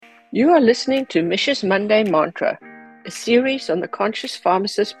You are listening to Mich's Monday Mantra, a series on the Conscious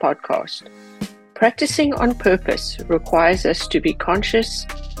Pharmacist podcast. Practicing on purpose requires us to be conscious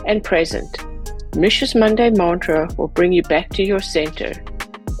and present. Mich's Monday Mantra will bring you back to your center.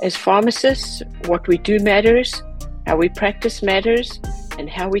 As pharmacists, what we do matters, how we practice matters, and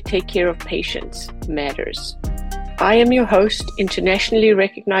how we take care of patients matters. I am your host, internationally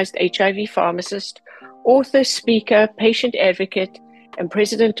recognized HIV pharmacist, author, speaker, patient advocate, and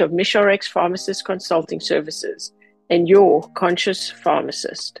president of Mich Pharmacist Consulting Services, and your conscious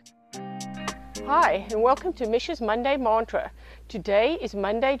pharmacist. Hi, and welcome to Mich's Monday Mantra. Today is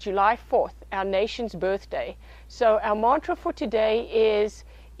Monday, July 4th, our nation's birthday. So our mantra for today is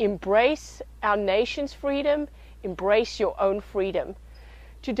embrace our nation's freedom, embrace your own freedom.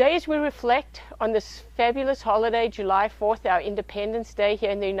 Today, as we reflect on this fabulous holiday, July 4th, our Independence Day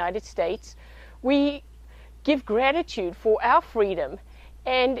here in the United States, we give gratitude for our freedom.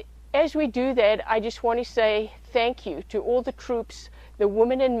 And as we do that, I just want to say thank you to all the troops, the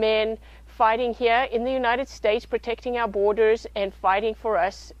women and men fighting here in the United States, protecting our borders and fighting for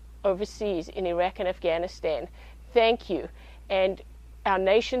us overseas in Iraq and Afghanistan. Thank you. And our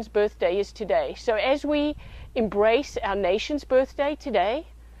nation's birthday is today. So as we embrace our nation's birthday today,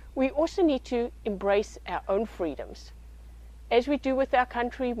 we also need to embrace our own freedoms. As we do with our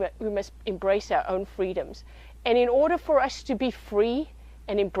country, we must embrace our own freedoms. And in order for us to be free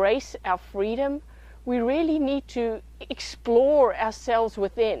and embrace our freedom, we really need to explore ourselves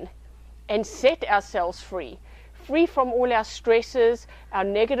within and set ourselves free. Free from all our stresses, our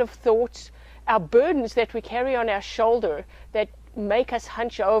negative thoughts, our burdens that we carry on our shoulder that make us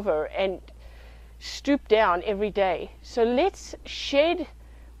hunch over and stoop down every day. So let's shed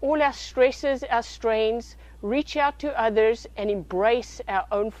all our stresses, our strains, reach out to others and embrace our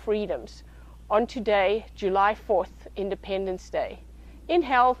own freedoms on today, July 4th, Independence Day. In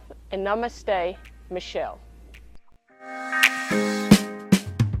health and namaste, Michelle.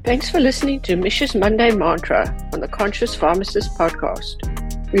 Thanks for listening to Mich's Monday Mantra on the Conscious Pharmacist podcast.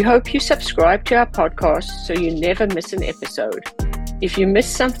 We hope you subscribe to our podcast so you never miss an episode. If you miss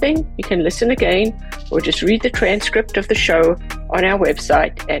something, you can listen again or just read the transcript of the show on our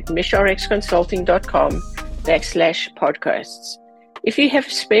website at michrxconsulting.com/podcasts. If you have a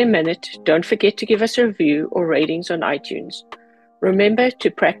spare minute, don't forget to give us a review or ratings on iTunes. Remember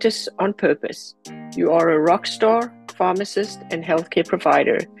to practice on purpose. You are a rock star, pharmacist, and healthcare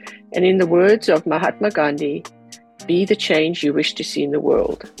provider. And in the words of Mahatma Gandhi, be the change you wish to see in the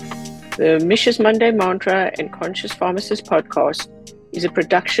world. The Mich's Monday Mantra and Conscious Pharmacist podcast is a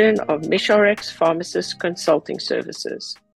production of Mich Pharmacist Consulting Services.